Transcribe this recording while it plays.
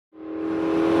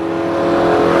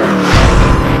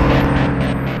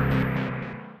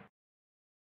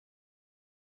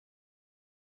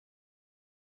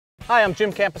Hi, I'm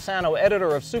Jim Camposano,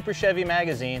 editor of Super Chevy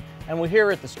Magazine, and we're here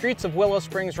at the streets of Willow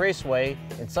Springs Raceway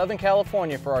in Southern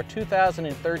California for our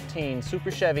 2013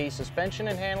 Super Chevy Suspension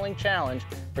and Handling Challenge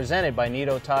presented by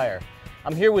Nitto Tire.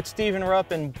 I'm here with Stephen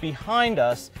Rupp, and behind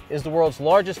us is the world's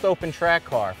largest open track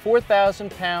car, 4,000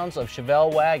 pounds of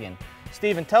Chevelle Wagon.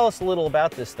 Stephen, tell us a little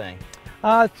about this thing.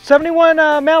 71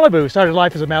 Malibu, started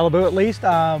life as a Malibu at least.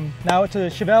 Now it's a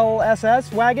Chevelle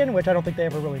SS wagon, which I don't think they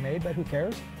ever really made, but who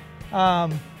cares.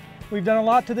 We've done a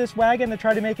lot to this wagon to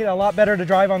try to make it a lot better to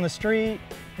drive on the street,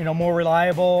 more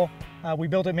reliable. We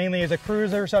built it mainly as a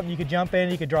cruiser, something you could jump in,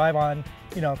 you could drive on,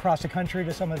 across the country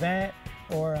to some event,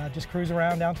 or just cruise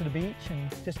around down to the beach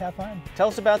and just have fun. Tell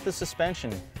us about the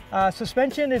suspension.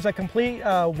 Suspension is a complete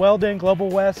Weldon Global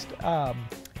West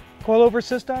coilover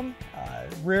system,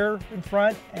 rear and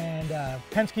front, and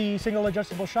Penske single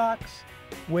adjustable shocks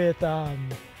with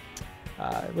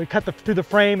we cut through the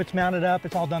frame, it's mounted up,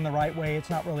 it's all done the right way.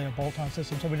 It's not really a bolt-on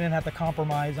system, so we didn't have to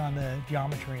compromise on the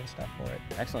geometry and stuff for it.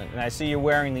 Excellent. And I see you're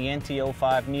wearing the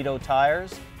NT05 Nitto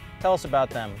tires. Tell us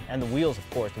about them, and the wheels, of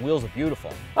course. The wheels are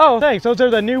beautiful. Oh, thanks. Those are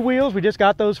the new wheels. We just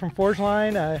got those from Forge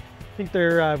Line. I think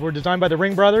they're were designed by the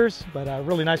Ring brothers, but a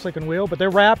really nice looking wheel. But they're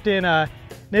wrapped in Nitto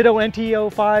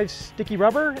NT05 sticky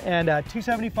rubber and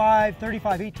 275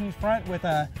 35/18 front with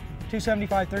a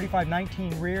 275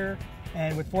 35/19 rear.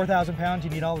 And with 4,000 pounds, you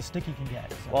need all the stick you can get.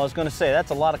 So. Well, I was going to say,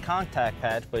 that's a lot of contact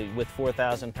patch, but with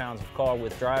 4,000 pounds of car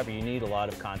with driver, you need a lot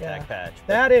of contact patch.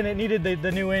 That, and it needed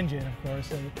the new engine, of course.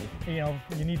 So,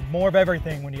 you need more of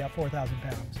everything when you got 4,000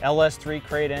 pounds. LS3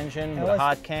 crate engine with a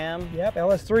hot cam. Yep,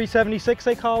 LS376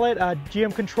 they call it.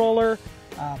 GM controller,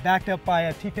 backed up by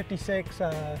a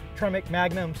T56 Tremec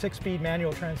Magnum 6-speed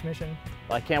manual transmission.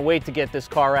 Well, I can't wait to get this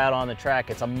car out on the track.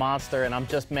 It's a monster, and I'm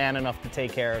just man enough to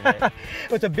take care of it.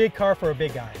 It's a big car for a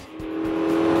big guy.